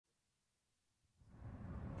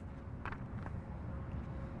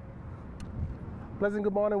Pleasant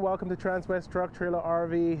good morning. Welcome to Transwest Truck Trailer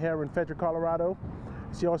RV here in Frederick, Colorado.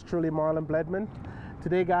 It's yours truly, Marlon Bledman.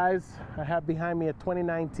 Today, guys, I have behind me a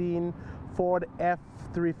 2019 Ford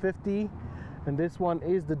F-350, and this one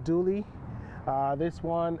is the dually. This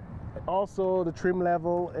one, also the trim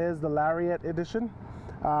level is the Lariat edition.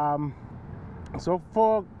 So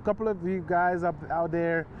for a couple of you guys out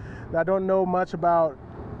there that don't know much about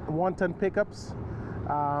one-ton pickups,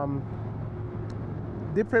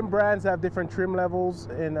 different brands have different trim levels,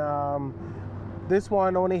 and this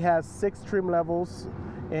one only has 6 trim levels.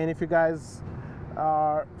 And if you guys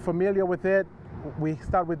are familiar with it, we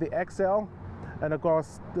start with the XL, and of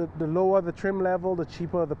course the lower the trim level, the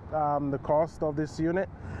cheaper the cost of this unit.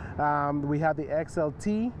 We have the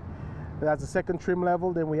XLT, that's the second trim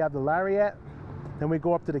level. Then we have the Lariat, then we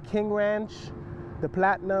go up to the King Ranch, the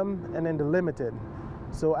Platinum, and then the Limited.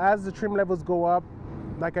 So as the trim levels go up,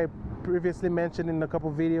 like I previously mentioned in a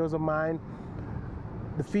couple videos of mine,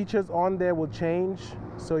 the features on there will change.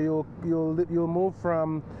 So you'll move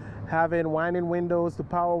from having winding windows to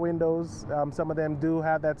power windows. Some of them do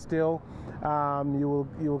have that still.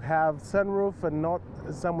 You'll have sunroof, and not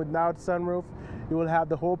some without sunroof. You will have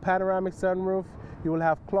the whole panoramic sunroof. You will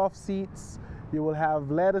have cloth seats. You will have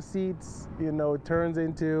leather seats. You know, it turns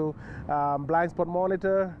into blind spot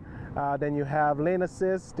monitor. Then you have lane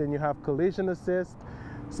assist. Then you have collision assist.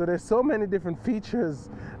 So there's so many different features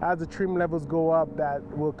as the trim levels go up that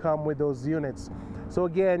will come with those units. So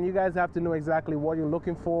again, you guys have to know exactly what you're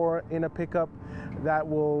looking for in a pickup that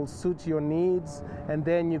will suit your needs, and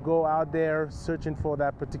then you go out there searching for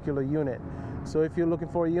that particular unit. So if you're looking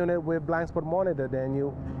for a unit with blind spot monitor, then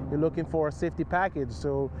you're looking for a safety package.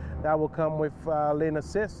 So that will come with lane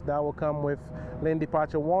assist, that will come with lane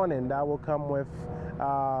departure warning, that will come with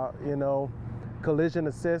collision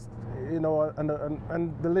assist, and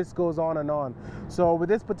the list goes on and on. So with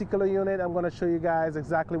this particular unit, I'm going to show you guys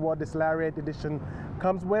exactly what this Lariat edition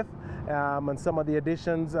comes with, and some of the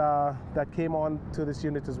additions that came on to this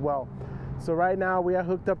unit as well. So right now we are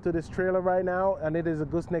hooked up to this trailer right now, and it is a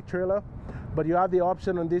gooseneck trailer, but you have the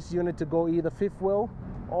option on this unit to go either fifth wheel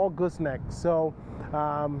or gooseneck. So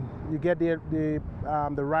you get the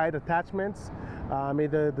right attachments,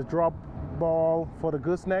 either the drop ball for the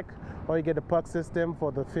gooseneck, or you get the puck system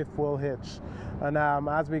for the fifth wheel hitch. And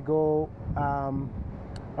as we go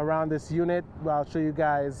around this unit, I'll show you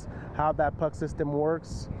guys how that puck system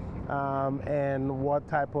works, and what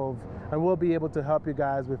type of, and we'll be able to help you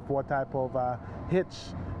guys with what type of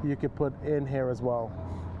hitch you could put in here as well.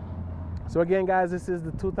 So again, guys, this is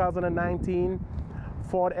the 2019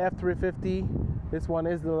 Ford F-350. This one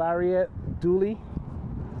is the Lariat dually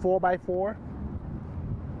 4x4.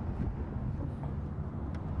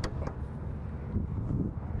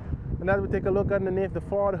 And as we take a look underneath the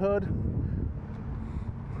Ford hood,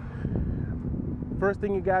 first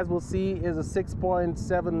thing you guys will see is a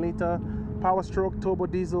 6.7 liter Power Stroke turbo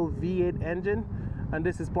diesel V8 engine, and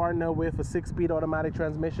this is partnered with a 6-speed automatic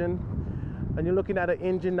transmission. And you're looking at an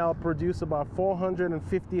engine that will produce about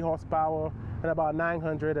 450 horsepower and about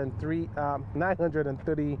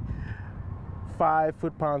 935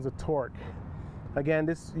 foot-pounds of torque. Again,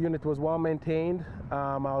 this unit was well maintained.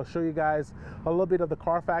 I'll show you guys a little bit of the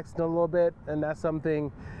Carfax in a little bit, and that's something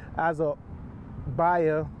as a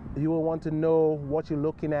buyer you will want to know what you're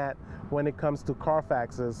looking at when it comes to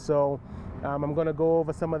Carfaxes. So I'm going to go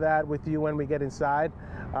over some of that with you when we get inside,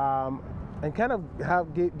 and kind of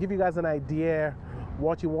give you guys an idea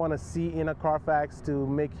what you want to see in a Carfax to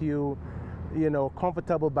make you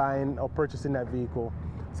comfortable buying or purchasing that vehicle.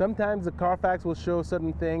 Sometimes the Carfax will show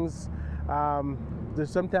certain things. There's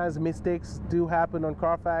sometimes mistakes do happen on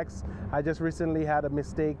Carfax. I just recently had a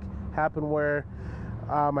mistake happen where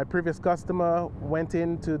my previous customer went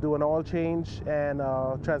in to do an oil change and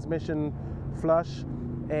a transmission flush,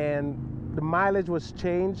 and the mileage was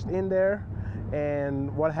changed in there,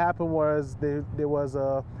 and what happened was there was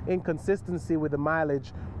a inconsistency with the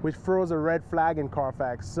mileage, which throws a red flag in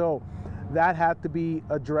Carfax. So that had to be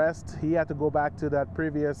addressed. He had to go back to that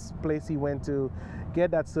previous place he went to get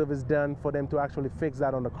that service done for them to actually fix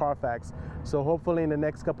that on the Carfax. So hopefully in the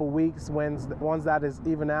next couple of weeks, once that is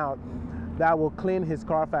even out, that will clean his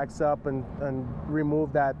Carfax up and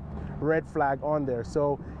remove that red flag on there.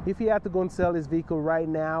 So if he had to go and sell his vehicle right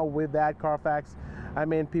now with that Carfax, I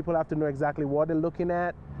mean, people have to know exactly what they're looking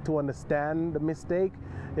at to understand the mistake.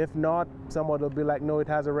 If not, someone will be like, no, it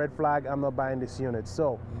has a red flag, I'm not buying this unit.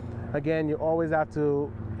 So again, you always have to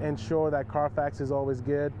ensure that Carfax is always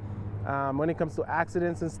good. When it comes to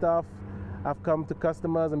accidents and stuff, I've come to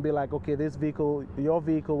customers and be like, okay, this vehicle, your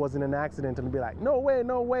vehicle was in an accident, and be like, no way,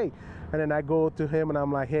 no way. And then I go to him and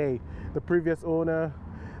I'm like, hey, the previous owner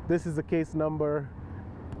this is the case number,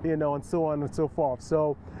 you know, and so on and so forth.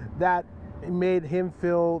 So that made him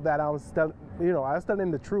feel that I was telling, you know, I was telling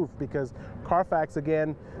him the truth, because Carfax,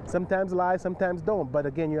 again, sometimes lie, sometimes don't. But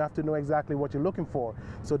again, you have to know exactly what you're looking for.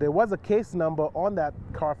 So there was a case number on that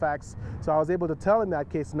Carfax. So I was able to tell him that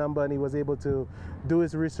case number, and he was able to do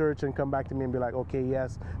his research and come back to me and be like, okay,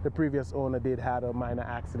 yes, the previous owner did have a minor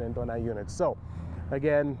accident on that unit. So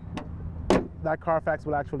again, that Carfax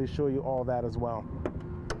will actually show you all that as well.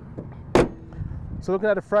 So looking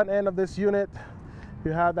at the front end of this unit,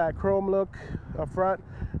 you have that chrome look up front,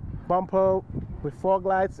 bumper with fog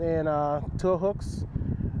lights and tow hooks,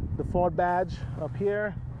 the Ford badge up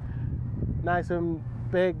here, nice and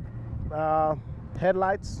big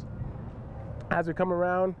headlights. As we come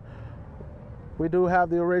around, we do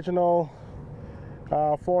have the original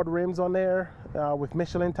Ford rims on there with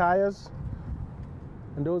Michelin tires,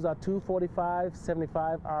 and those are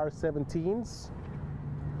 245/75 R17s.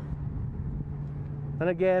 And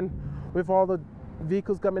again, with all the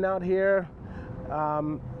vehicles coming out here,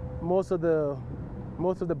 most of the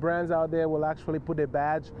brands out there will actually put their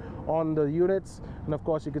badge on the units. And of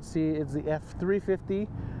course, you can see it's the F-350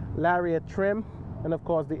 Lariat trim, and of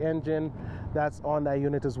course the engine that's on that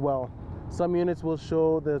unit as well. Some units will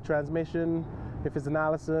show the transmission, if it's an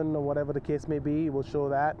Allison or whatever the case may be, it will show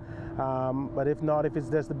that. But if not, if it's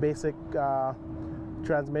just the basic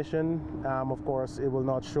transmission, of course it will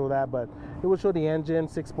not show that, but it will show the engine,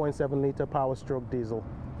 6.7 liter power stroke diesel.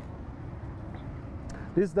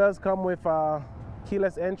 This does come with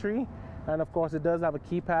keyless entry, and of course it does have a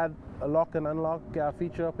keypad, a lock and unlock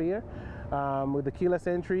feature up here. With the keyless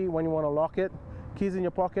entry, when you want to lock it, keys in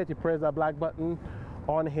your pocket, you press that black button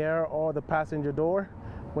on here or the passenger door.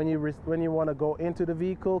 When you want to go into the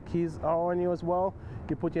vehicle, keys are on you as well.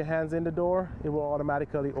 You put your hands in the door, it will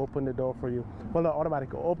automatically open the door for you. Well, not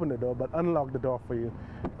automatically open the door, but unlock the door for you.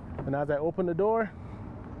 And as I open the door,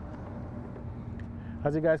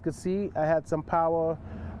 as you guys could see, I had some power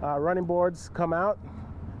running boards come out,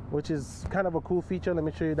 which is kind of a cool feature. Let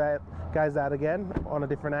me show you that, guys, that again on a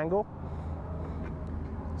different angle.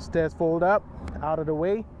 Stairs fold up, out of the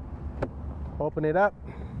way, open it up,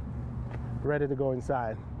 ready to go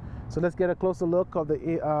inside. So let's get a closer look of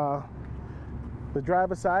the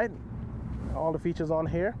driver's side, all the features on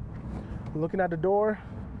here. Looking at the door,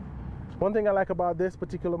 one thing I like about this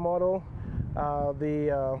particular model,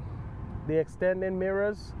 the extending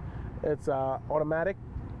mirrors, it's automatic,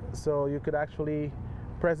 so you could actually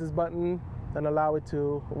press this button and allow it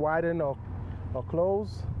to widen or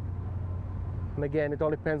close. And again, it all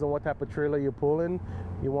depends on what type of trailer you're pulling.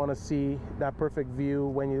 You want to see that perfect view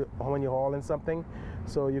when you're hauling something,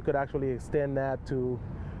 so you could actually extend that to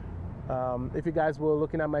if you guys were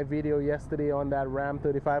looking at my video yesterday on that Ram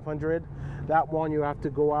 3500, that one you have to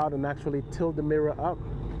go out and actually tilt the mirror up.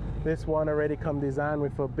 This one already comes designed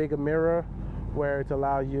with a bigger mirror where it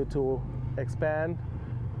allows you to expand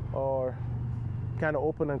or kind of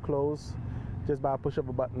open and close just by a push of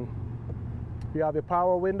a button. You have your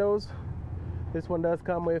power windows. This one does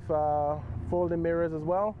come with folding mirrors as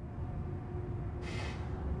well.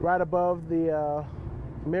 Right above the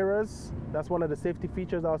mirrors, that's one of the safety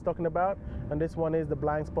features I was talking about, and this one is the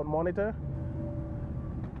blind spot monitor.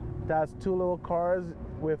 It has two little cars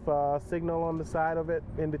with a signal on the side of it,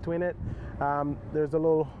 in between it. There's a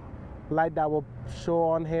little light that will show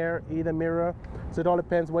on here, either mirror, so it all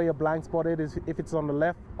depends where your blind spot is. If it's on the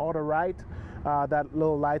left or the right, that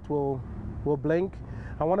little light will blink.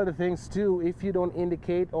 And one of the things too, if you don't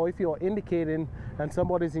indicate, or if you're indicating and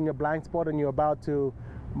somebody's in your blind spot and you're about to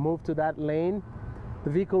move to that lane, the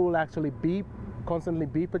vehicle will actually constantly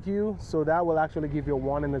beep at you, so that will actually give you a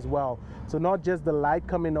warning as well. So not just the light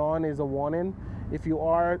coming on is a warning. If you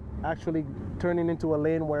are actually turning into a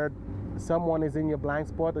lane where someone is in your blind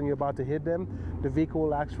spot and you're about to hit them, the vehicle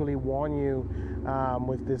will actually warn you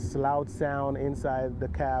with this loud sound inside the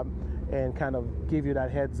cab and kind of give you that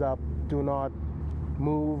heads up, do not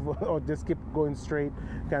move or just keep going straight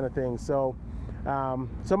kind of thing. So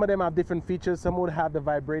some of them have different features. Some would have the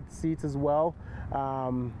vibrate seats as well.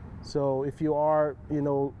 So if you are,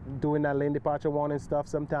 doing that lane departure warning stuff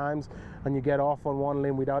sometimes, and you get off on one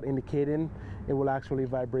lane without indicating, it will actually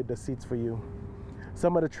vibrate the seats for you.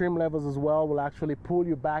 Some of the trim levels as well will actually pull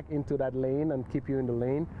you back into that lane and keep you in the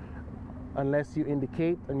lane. Unless you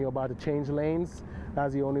indicate and you're about to change lanes,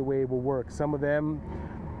 that's the only way it will work. Some of them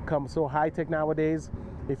come so high tech nowadays.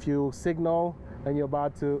 If you signal and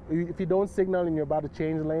if you don't signal and you're about to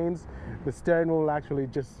change lanes, the steering wheel will actually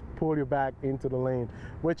just pull you back into the lane,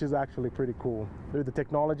 which is actually pretty cool. With the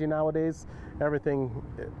technology nowadays, everything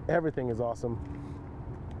is awesome.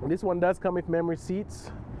 This one does come with memory seats.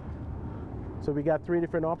 So we got 3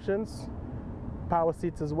 different options. Power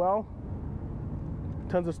seats as well.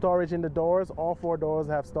 Tons of storage in the doors. All 4 doors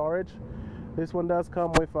have storage. This one does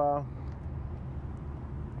come with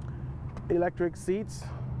electric seats,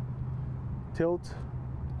 tilt,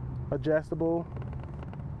 adjustable.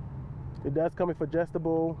 It does come with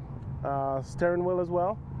adjustable steering wheel as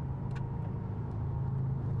well,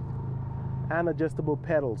 and adjustable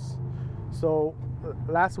pedals. So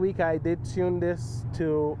last week I did tune this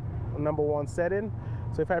to #1 setting.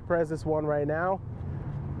 So if I press this one right now,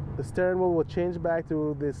 the steering wheel will change back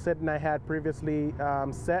to the setting I had previously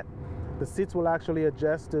set. The seats will actually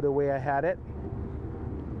adjust to the way I had it.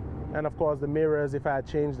 And of course the mirrors, if I had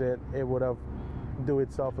changed it, it would have do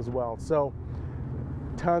itself as well. So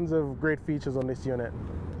tons of great features on this unit.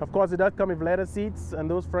 Of course it does come with leather seats, and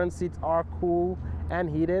those front seats are cool and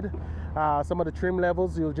heated. Some of the trim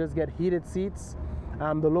levels you'll just get heated seats.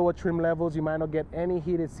 The lower trim levels you might not get any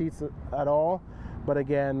heated seats at all, but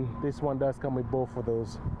again this one does come with both of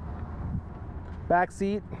those. Back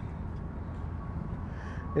seat,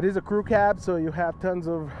 it is a crew cab, so you have tons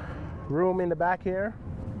of room in the back here.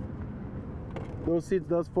 Those seats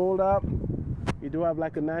does fold up. You do have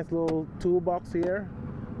like a nice little toolbox here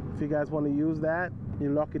if you guys want to use that. You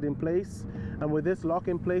lock it in place, and with this lock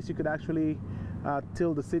in place you could actually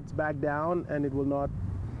tilt the seats back down, and it will not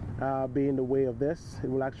be in the way of this. It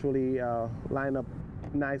will actually line up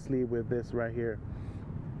nicely with this right here.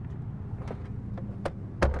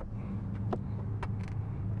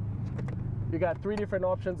 You got 3 different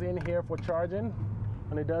options in here for charging,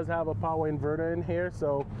 and it does have a power inverter in here,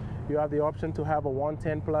 so you have the option to have a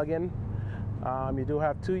 110 plug-in. You do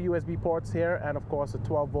have 2 USB ports here, and of course a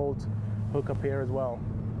 12-volt hookup here as well.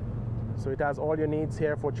 So it has all your needs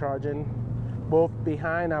here for charging, both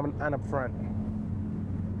behind and up front.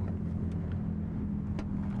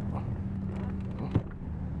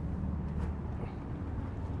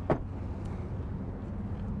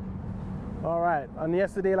 All right, and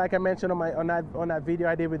yesterday, like I mentioned on that video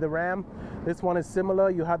I did with the Ram, this one is similar.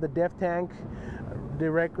 You have the DEF tank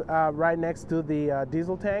direct right next to the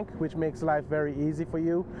diesel tank, which makes life very easy for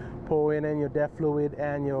you, pouring in your DEF fluid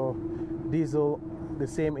and your diesel the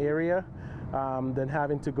same area, than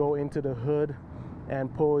having to go into the hood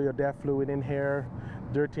and pour your DEF fluid in here,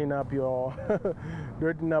 dirtying up your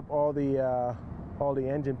dirtying up all the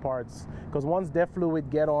engine parts. Because once DEF fluid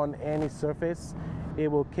get on any surface, it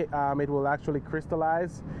will actually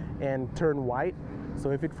crystallize and turn white.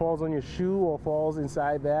 So if it falls on your shoe or falls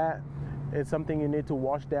inside that, it's something you need to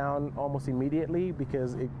wash down almost immediately,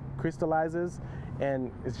 because it crystallizes, and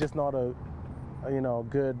it's just not a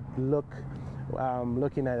good look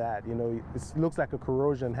looking at that. It looks like a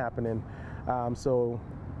corrosion happening. So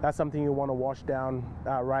that's something you want to wash down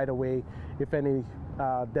right away if any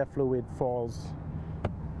DEF fluid falls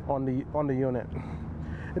on the unit.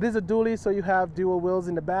 It is a dually, so you have dual wheels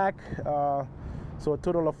in the back, so a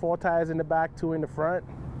total of 4 tires in the back, 2 in the front.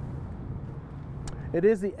 It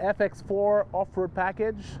is the FX4 off-road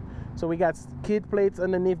package, so we got skid plates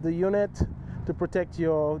underneath the unit to protect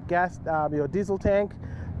your your diesel tank,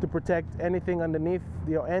 to protect anything underneath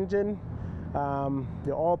your engine,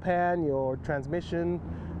 your oil pan, your transmission,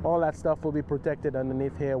 all that stuff will be protected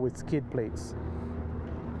underneath here with skid plates.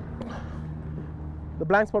 The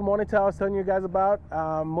blind spot monitor I was telling you guys about,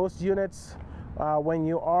 most units, when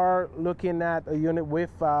you are looking at a unit with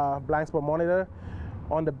blind spot monitor,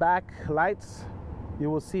 on the back lights you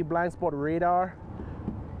will see blind spot radar.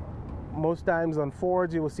 Most times on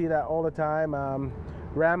Fords you will see that all the time.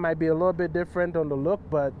 Ram might be a little bit different on the look,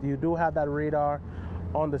 but you do have that radar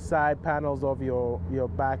on the side panels of your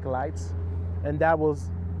back lights, and that will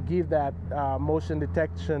give that motion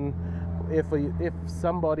detection if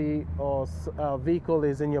somebody or a vehicle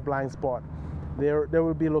is in your blind spot. They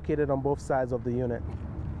will be located on both sides of the unit.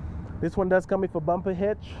 This one does come with a bumper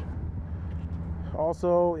hitch.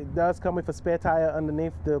 Also, it does come with a spare tire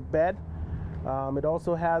underneath the bed. It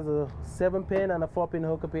also has a 7-pin and a 4-pin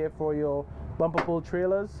hookup here for your bumper pull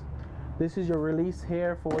trailers. This is your release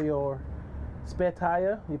here for your spare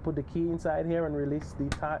tire. You put the key inside here and release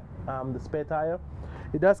the spare tire.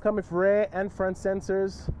 It does come with rear and front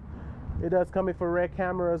sensors. It does come with a rear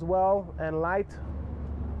camera as well, and light.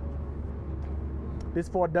 This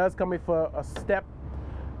Ford does come with a step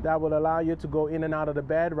that will allow you to go in and out of the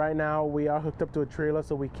bed. Right now we are hooked up to a trailer,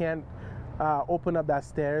 so we can't open up that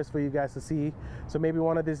stairs for you guys to see. So maybe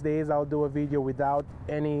one of these days I'll do a video without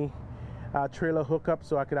any trailer hookup,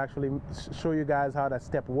 so I could actually show you guys how that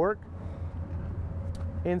step works.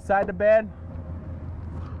 Inside the bed,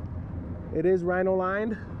 it is rhino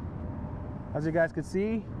lined, as you guys can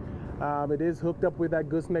see. It is hooked up with that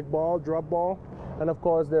gooseneck ball, drop ball, and of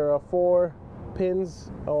course there are 4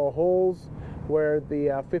 pins or holes where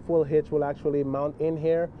the fifth wheel hitch will actually mount in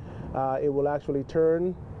here. It will actually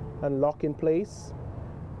turn and lock in place,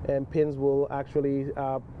 and pins will actually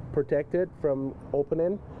protect it from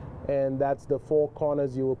opening. And that's the 4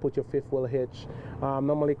 corners you will put your fifth wheel hitch.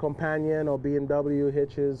 Normally companion or BMW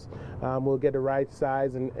hitches will get the right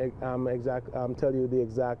size and tell you the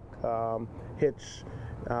exact hitch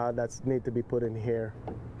that's need to be put in here.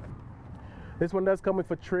 This one does come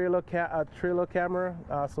with a trailer camera,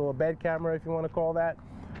 so a bed camera if you want to call that.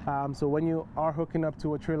 So when you are hooking up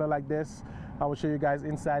to a trailer like this, I will show you guys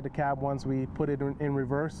inside the cab once we put it in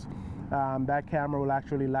reverse. That camera will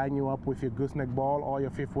actually line you up with your gooseneck ball or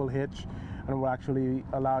your fifth wheel hitch, and will actually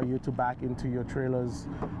allow you to back into your trailers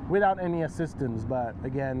without any assistance. But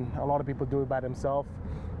again, a lot of people do it by themselves,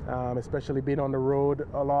 especially being on the road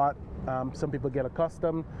a lot. Some people get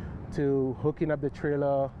accustomed to hooking up the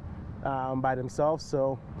trailer by themselves,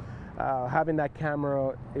 so having that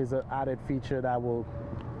camera is an added feature that will,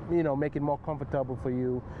 you know, make it more comfortable for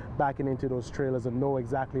you backing into those trailers and know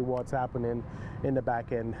exactly what's happening in the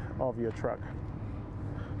back end of your truck.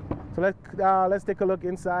 So let's take a look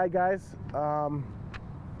inside, guys. Kind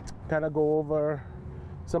of go over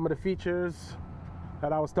some of the features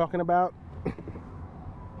that I was talking about.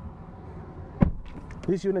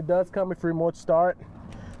 This unit does come with remote start.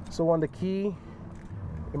 So on the key,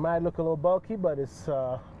 it might look a little bulky, but it's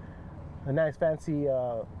a nice fancy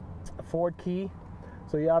Ford key.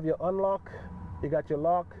 So you have your unlock, you got your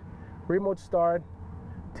lock, remote start,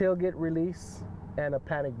 tailgate release, and a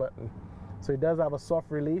panic button. So it does have a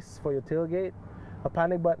soft release for your tailgate. A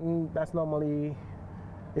panic button, that's normally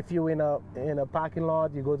if you're in a parking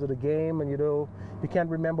lot, you go to the game and you can't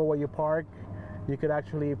remember where you park. You could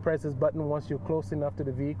actually press this button once you're close enough to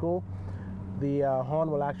the vehicle. The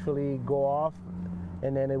horn will actually go off,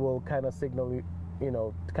 and then it will kind of signal, you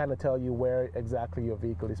know, kind of tell you where exactly your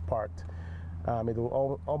vehicle is parked. It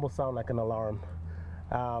will almost sound like an alarm.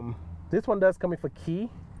 This one does come with a key.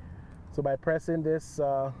 So by pressing this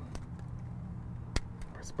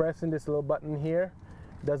little button here,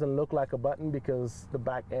 it doesn't look like a button because the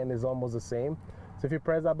back end is almost the same. So if you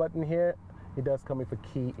press that button here, it does come with a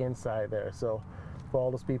key inside there. So for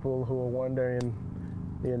all those people who are wondering,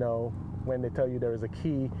 you know, when they tell you there is a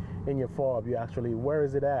key in your fob, you actually, where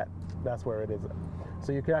is it at? That's where it is.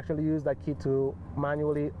 So you can actually use that key to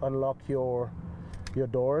manually unlock your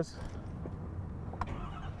doors.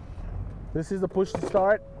 This is the push to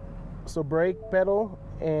start. So brake pedal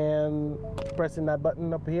and pressing that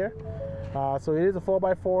button up here. So it is a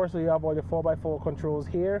 4x4, so you have all your 4x4 controls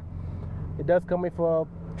here. It does come with a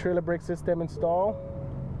trailer brake system installed.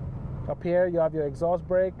 Up here you have your exhaust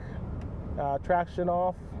brake, traction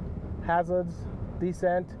off, hazards,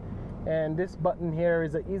 descent, and this button here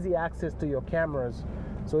is an easy access to your cameras.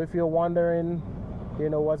 So if you're wondering, you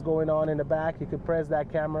know, what's going on in the back, you could press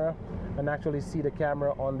that camera and actually see the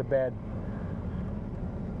camera on the bed.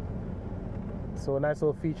 So a nice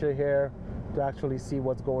little feature here to actually see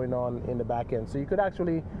what's going on in the back end. So you could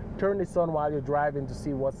actually turn this on while you're driving to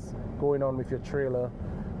see what's going on with your trailer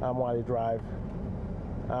while you drive.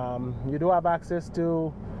 You do have access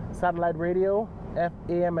to satellite radio,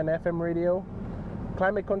 AM and FM radio.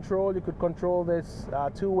 Climate control, you could control this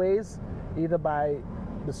 2 ways, either by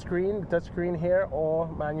the screen, the touch screen here, or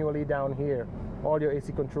manually down here. All your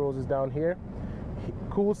AC controls is down here.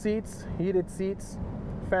 Cool seats, heated seats,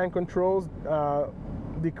 fan controls,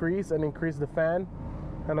 decrease and increase the fan,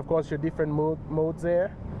 and of course your different modes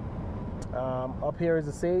there. Up here is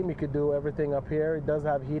the same, you could do everything up here. It does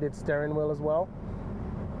have heated steering wheel as well.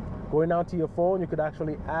 Going down to your phone, you could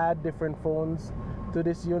actually add different phones to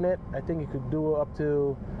this unit. I think you could do up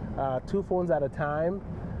to 2 phones at a time,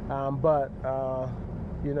 but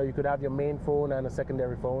you know, you could have your main phone and a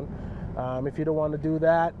secondary phone. If you don't want to do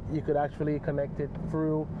that, you could actually connect it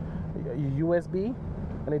through USB,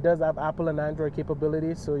 and it does have Apple and Android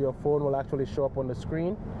capabilities, so your phone will actually show up on the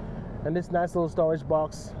screen. And this nice little storage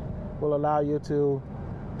box will allow you to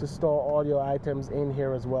store all your items in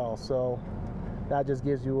here as well. So that just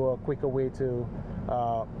gives you a quicker way to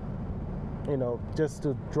you know, just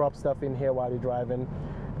to drop stuff in here while you're driving.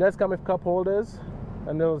 It does come with cup holders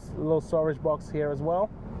and those little storage box here as well.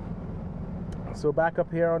 So back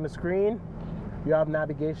up here on the screen, you have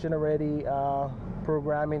navigation already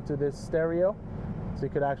programmed into this stereo. So you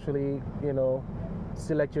could actually, you know,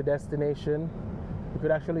 select your destination. You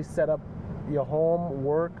could actually set up your home,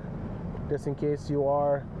 work, just in case you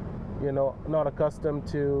are, you know, not accustomed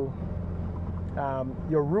to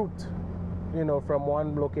your route, you know, from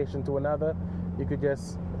one location to another. You could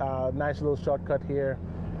just nice little shortcut here.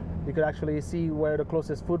 You could actually see where the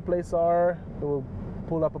closest food places are. It will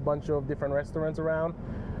pull up a bunch of different restaurants around,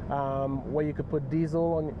 where you could put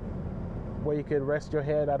diesel on, where you could rest your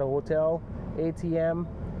head at a hotel, ATM,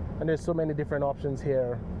 and there's so many different options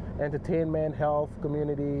here. Entertainment, health,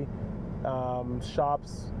 community,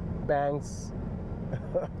 shops, banks.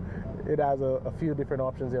 It has a few different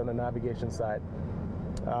options here on the navigation side.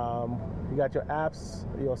 You got your apps,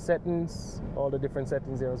 your settings, all the different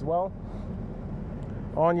settings here as well.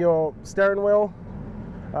 On your steering wheel,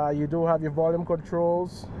 you do have your volume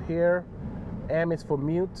controls here. M is for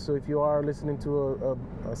mute, so if you are listening to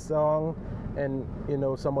a song and you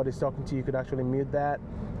know somebody's talking to you, you could actually mute that.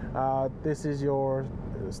 This is your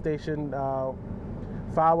station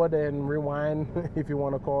forward and rewind, if you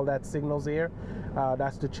want to call that, signals here.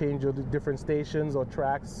 That's to change your different stations or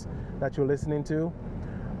tracks that you're listening to.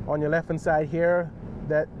 On your left hand side here,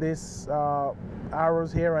 this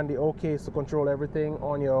arrows here and the OK is to control everything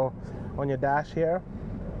on your dash here.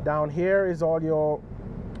 Down here is all your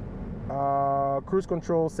cruise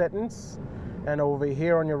control settings, and over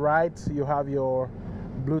here on your right you have your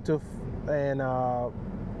Bluetooth and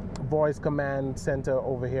voice command center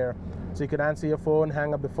over here, so you can answer your phone,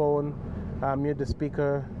 hang up the phone, mute the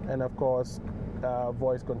speaker, and of course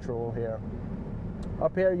voice control here.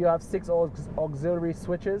 Up here you have 6 auxiliary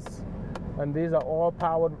switches, and these are all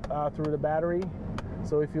powered through the battery.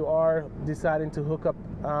 So if you are deciding to hook up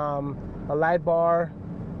a light bar,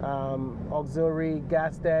 auxiliary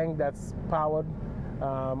gas tank that's powered,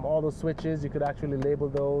 all those switches, you could actually label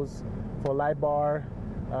those for light bar,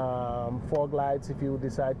 fog lights if you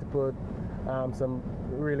decide to put some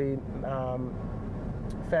really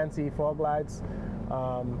fancy fog lights,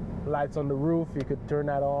 lights on the roof, you could turn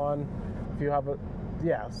that on if you have a,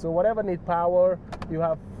 so whatever need power, you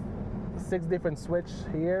have 6 different switches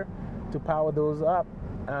here to power those up,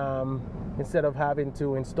 instead of having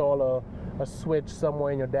to install a switch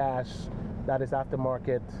somewhere in your dash that is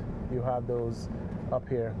aftermarket. You have those up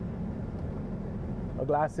here. A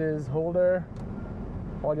glasses holder,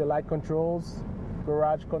 all your light controls,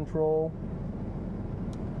 garage control,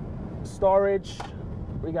 storage.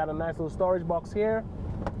 We got a nice little storage box here,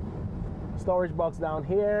 storage box down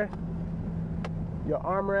here. Your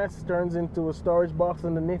armrest turns into a storage box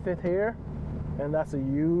underneath it here, and that's a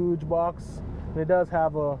huge box. And it does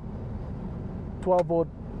have a 12-volt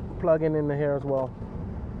plug-in in here as well.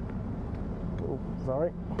 Oh,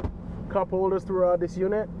 sorry. Cup holders throughout this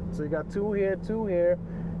unit. So you got 2 here,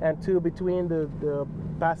 and 2 between the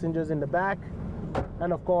passengers in the back.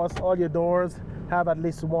 And of course, all your doors have at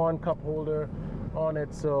least 1 cup holder on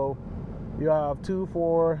it. So you have 2,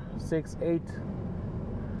 4, 6, 8,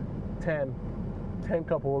 10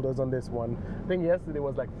 cup holders on this one. I think yesterday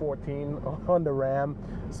was like 14 on the Ram.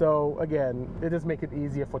 So again, it just make it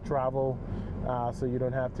easier for travel, so you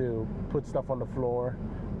don't have to put stuff on the floor.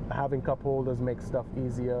 Having cup holders makes stuff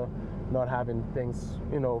easier, not having things,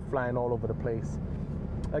 you know, flying all over the place.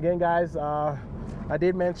 Again, guys, I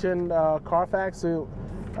did mention Carfax. So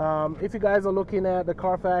if you guys are looking at the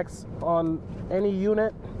Carfax on any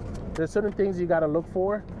unit, there's certain things you got to look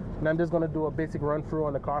for, and I'm just going to do a basic run through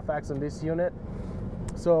on the Carfax on this unit.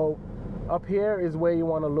 So up here is where you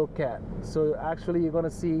want to look at. So actually you're going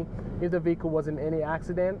to see if the vehicle was in any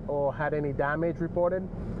accident or had any damage reported.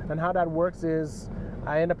 And how that works is,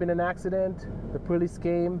 I end up in an accident, the police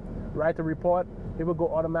came, write a report, it will go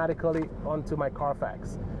automatically onto my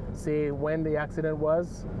Carfax, say when the accident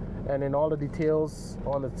was, and in all the details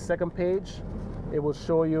on the second page it will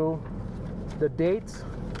show you the date.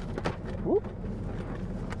 Whoop.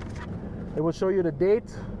 It will show you the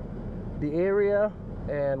date, the area,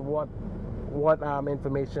 and what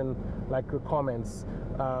information, like the comments,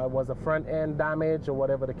 was a front end damage or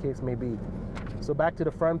whatever the case may be. So back to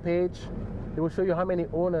the front page, it will show you how many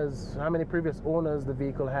owners, how many previous owners the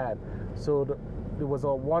vehicle had. So there was a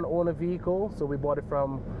 1-owner vehicle, so we bought it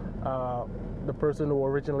from the person who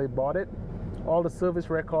originally bought it. All the service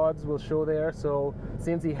records will show there. So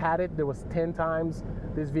since he had it, there was 10 times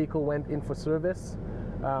this vehicle went in for service.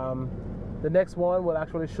 The next one will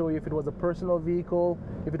actually show you if it was a personal vehicle,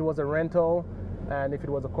 if it was a rental, and if it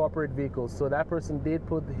was a corporate vehicle. So that person did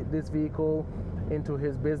put this vehicle into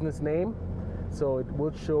his business name, so it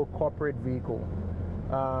would show corporate vehicle.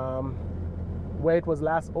 Where it was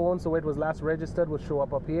last owned, so where it was last registered, would show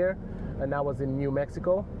up here, and that was in New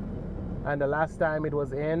Mexico. And the last time it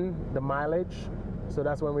was in, the mileage, so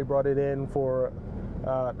that's when we brought it in for,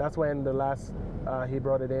 that's when the last he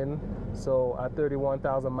brought it in. So at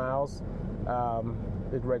 31,000 miles,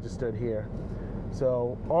 it registered here.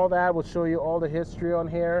 So all that will show you all the history on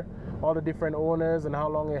here, all the different owners and how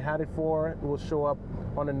long it had it for. It will show up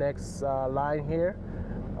on the next line here.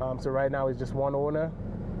 So right now it's just 1 owner.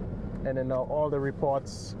 and then all the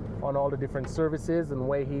reports on all the different services and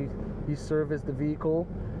where he serviced the vehicle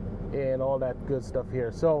and all that good stuff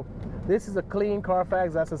here. So this is a clean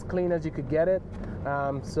Carfax. That's as clean as you could get it.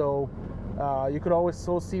 You could always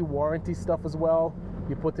so see warranty stuff as well.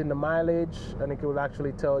 You put in the mileage and it will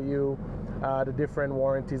actually tell you the different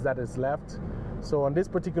warranties that is left. So on this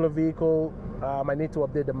particular vehicle, I need to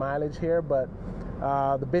update the mileage here, but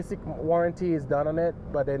the basic warranty is done on it,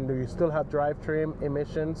 but then you still have drivetrain,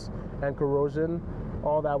 emissions, and corrosion.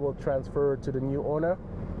 All that will transfer to the new owner.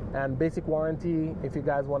 And basic warranty, if you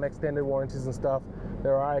guys want extended warranties and stuff,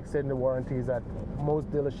 there are extended warranties at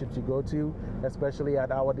most dealerships you go to, especially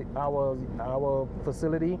at our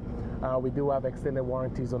facility. We do have extended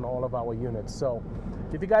warranties on all of our units. So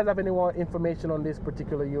if you guys have any more information on this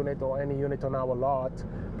particular unit or any unit on our lot,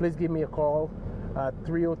 please give me a call at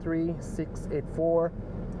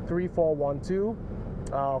 303-684-3412.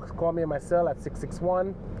 Call me on my cell at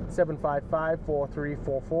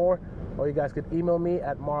 661-755-4344. Or you guys could email me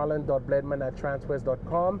at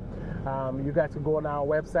marlon.bledman@transwest.com. You guys can go on our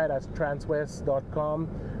website at transwest.com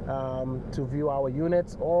to view our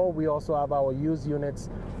units, or we also have our used units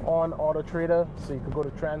on Auto Trader. So you can go to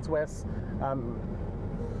Transwest,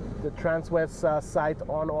 the Transwest site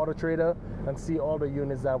on Auto Trader, and see all the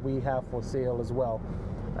units that we have for sale as well.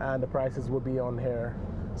 And the prices will be on here.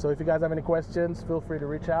 So if you guys have any questions, feel free to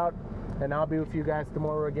reach out, and I'll be with you guys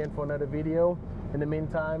tomorrow again for another video. In the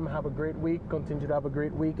meantime, have a great week, continue to have a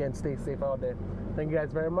great week, and stay safe out there. Thank you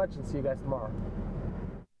guys very much, and see you guys tomorrow.